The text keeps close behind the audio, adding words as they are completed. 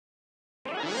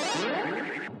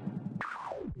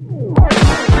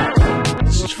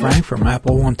This is Frank from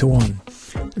Apple One-to-One,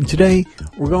 and today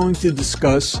we're going to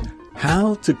discuss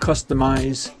how to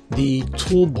customize the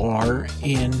toolbar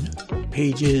in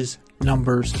Pages,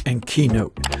 Numbers, and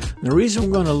Keynote. And the reason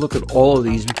we're going to look at all of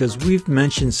these because we've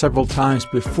mentioned several times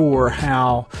before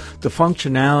how the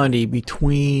functionality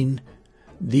between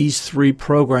these three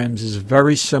programs is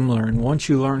very similar, and once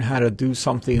you learn how to do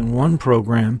something in one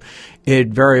program, it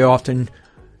very often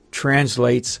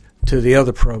translates to the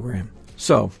other program.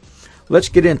 So let's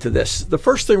get into this. The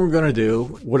first thing we're going to do,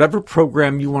 whatever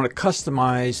program you want to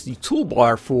customize the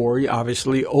toolbar for, you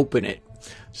obviously open it.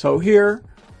 So here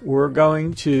we're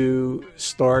going to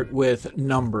start with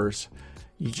Numbers.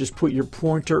 You just put your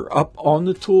pointer up on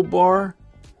the toolbar,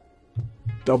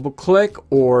 double click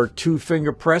or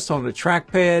two-finger press on the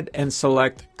trackpad and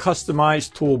select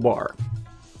Customize Toolbar.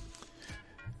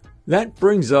 That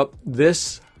brings up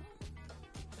this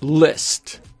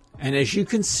list, and as you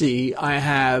can see, I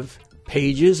have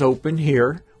Pages open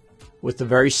here with a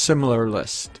very similar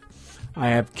list. I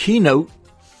have Keynote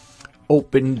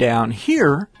open down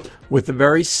here with a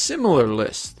very similar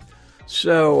list.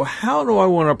 So how do I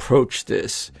want to approach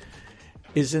this?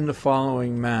 Is in the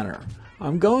following manner.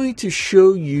 I'm going to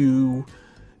show you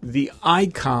the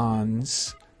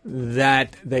icons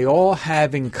that they all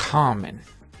have in common.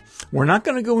 We're not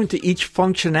going to go into each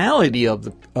functionality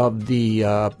of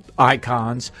the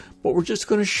icons, but we're just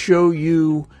going to show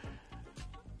you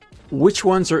which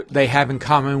ones they have in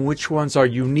common, which ones are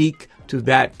unique to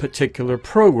that particular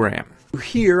program.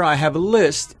 Here I have a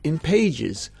list in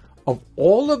Pages of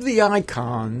all of the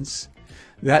icons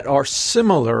that are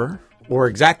similar, or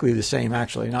exactly the same,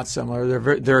 actually, not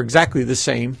similar. They're exactly the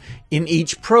same in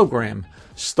each program,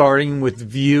 starting with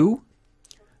View,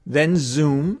 then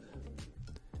Zoom,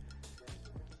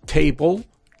 Table,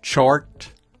 Chart,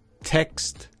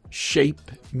 Text,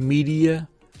 Shape, Media,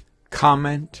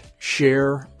 Comment,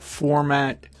 Share,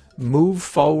 Format, Move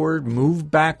Forward,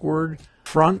 Move Backward,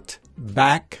 Front,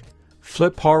 Back,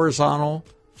 Flip Horizontal,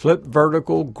 Flip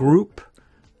Vertical, Group,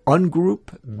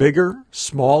 Ungroup, Bigger,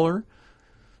 Smaller,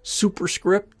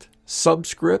 Superscript,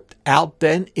 Subscript,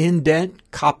 Outdent,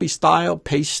 Indent, Copy Style,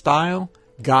 Paste Style,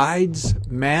 Guides,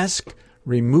 Mask,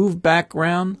 Remove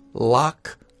Background,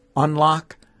 Lock,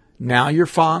 Unlock, Now Your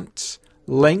Fonts,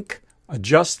 Link,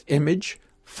 Adjust Image,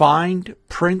 Find,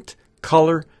 Print,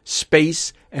 Color,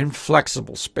 Space, and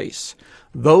Flexible Space.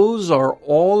 Those are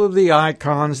all of the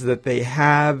icons that they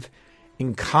have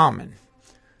in common.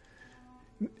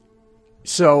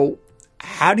 So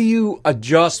how do you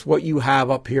adjust what you have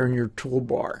up here in your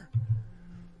toolbar?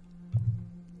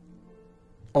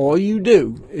 All you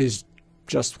do is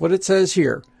just what it says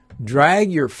here.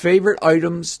 Drag your favorite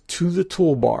items to the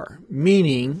toolbar.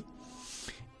 Meaning,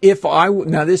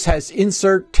 now this has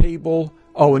insert, table.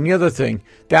 Oh, and the other thing,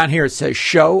 down here it says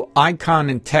show, icon,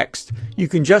 and text. You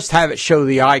can just have it show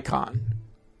the icon.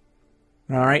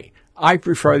 All right. I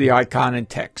prefer the icon and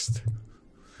text.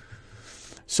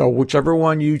 So whichever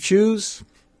one you choose,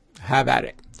 have at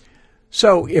it.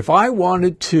 So if I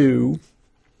wanted to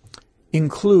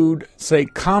include, say,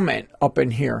 comment up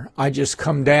in here, I just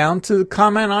come down to the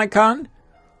comment icon,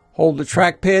 hold the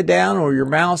trackpad down or your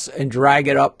mouse and drag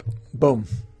it up. Boom.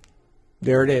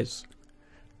 There it is.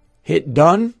 Hit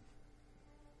done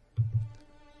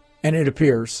and it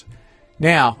appears.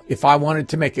 Now, if I wanted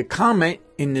to make a comment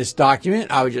in this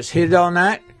document, I would just hit on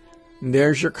that and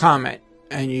there's your comment,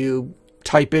 and you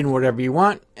type in whatever you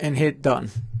want and hit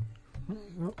done.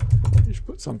 Just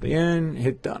put something in,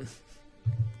 hit done.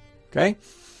 Okay.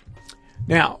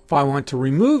 Now, if I want to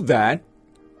remove that,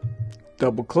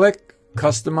 double click,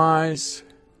 customize,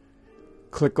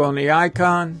 click on the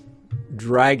icon,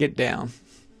 drag it down.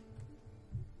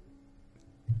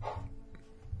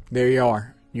 There you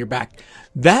are. You're back.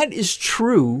 That is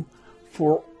true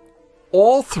for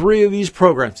all three of these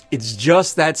programs. It's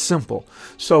just that simple.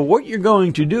 So what you're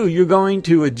going to do, you're going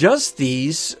to adjust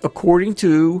these according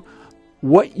to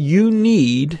what you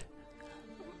need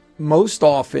most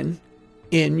often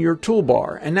in your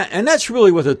toolbar. And that's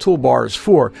really what the toolbar is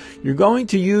for. You're going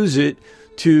to use it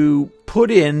to put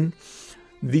in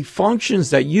the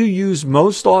functions that you use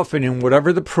most often in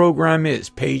whatever the program is,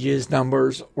 Pages,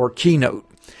 Numbers, or Keynote.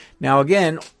 Now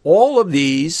again, all of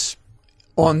these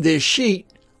on this sheet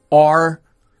are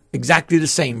exactly the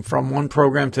same from one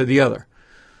program to the other.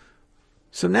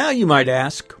 So now you might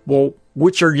ask, well,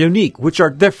 which are unique? Which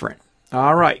are different?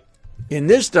 All right. In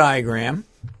this diagram,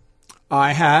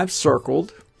 I have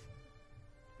circled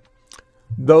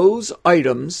those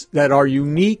items that are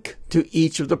unique to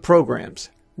each of the programs.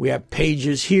 We have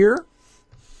Pages here,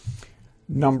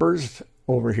 Numbers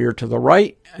over here to the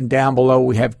right, and down below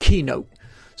we have Keynote.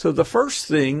 So the first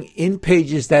thing in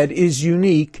Pages that is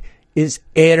unique is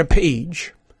add a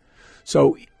page.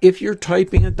 So if you're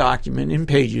typing a document in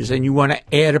Pages and you want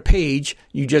to add a page,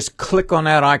 you just click on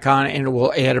that icon and it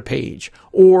will add a page.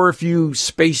 Or if you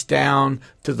space down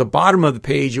to the bottom of the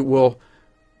page, it will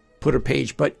put a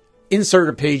page. But insert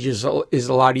a page is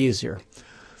a lot easier.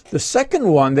 The second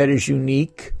one that is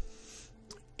unique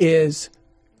is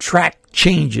track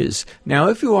changes. Now,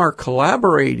 if you are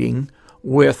collaborating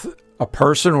with a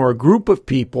person or a group of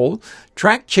people,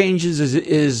 track changes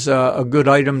is a good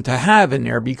item to have in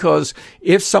there, because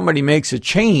if somebody makes a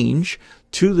change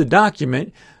to the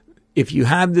document, if you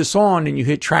have this on and you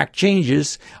hit track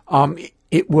changes,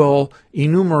 it will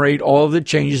enumerate all of the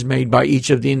changes made by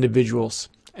each of the individuals,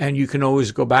 and you can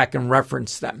always go back and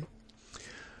reference them.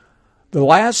 The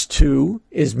last two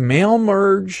is mail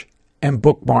merge and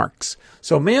bookmarks.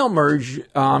 So mail merge,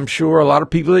 I'm sure a lot of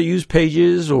people that use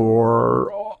Pages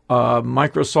or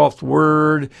Microsoft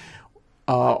Word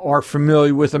are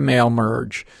familiar with a mail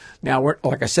merge. Now,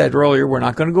 like I said earlier, we're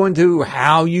not going to go into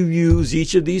how you use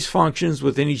each of these functions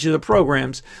within each of the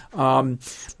programs,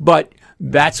 but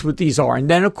that's what these are. And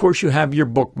then, of course, you have your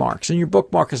bookmarks. And your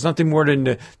bookmark is nothing more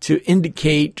than to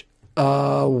indicate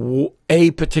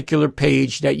a particular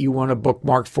page that you want to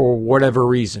bookmark for whatever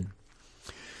reason.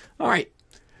 All right,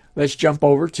 let's jump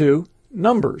over to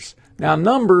numbers. Now,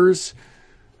 numbers,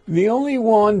 the only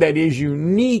one that is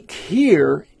unique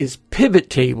here is pivot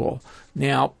table.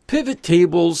 Now, pivot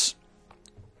tables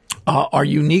are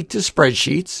unique to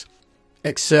spreadsheets.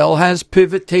 Excel has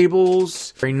pivot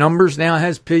tables. Numbers now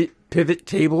has pivot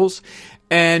tables,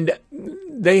 and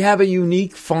they have a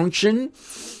unique function.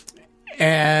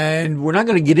 And we're not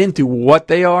going to get into what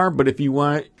they are, but if you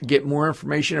want to get more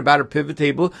information about a pivot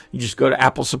table, you just go to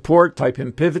Apple Support, type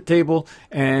in pivot table,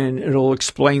 and it'll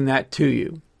explain that to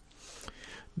you.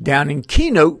 Down in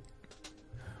Keynote,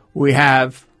 we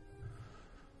have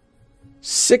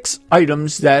 6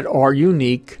 items that are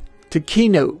unique to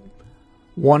Keynote.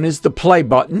 One is the play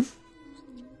button,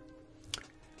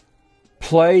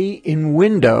 play in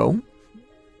window,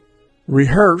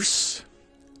 rehearse,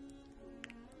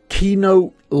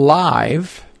 Keynote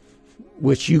Live,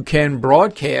 which you can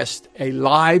broadcast a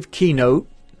live keynote,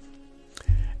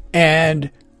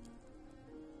 and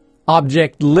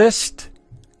object list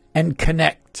and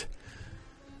connect.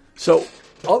 So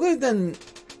other than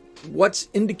what's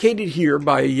indicated here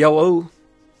by a yellow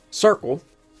circle,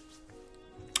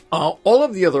 all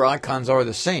of the other icons are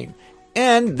the same,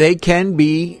 and they can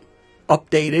be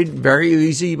updated very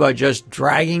easy by just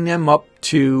dragging them up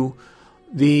to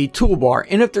the toolbar.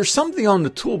 And if there's something on the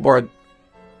toolbar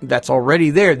that's already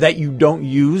there that you don't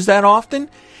use that often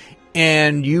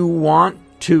and you want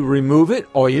to remove it,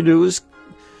 all you do is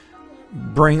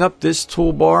bring up this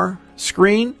toolbar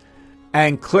screen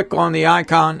and click on the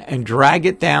icon and drag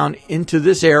it down into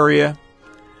this area,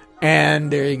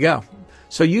 and there you go.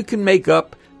 So you can make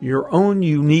up your own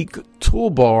unique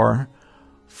toolbar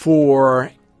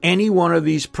for any one of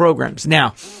these programs.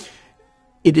 Now,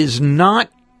 it is not,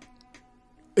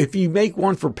 if you make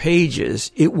one for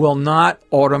Pages, it will not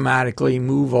automatically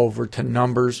move over to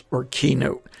Numbers or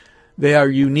Keynote. They are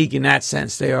unique in that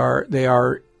sense. They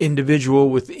are individual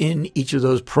within each of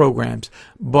those programs,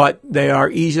 but they are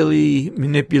easily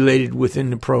manipulated within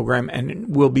the program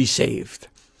and will be saved.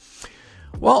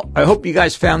 Well, I hope you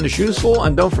guys found this useful,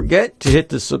 and don't forget to hit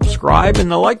the subscribe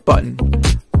and the like button.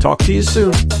 Talk to you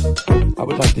soon. I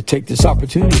would like to take this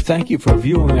opportunity to thank you for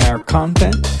viewing our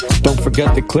content. Don't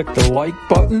forget to click the like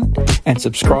button and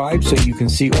subscribe so you can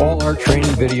see all our training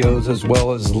videos as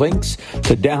well as links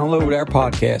to download our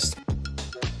podcast.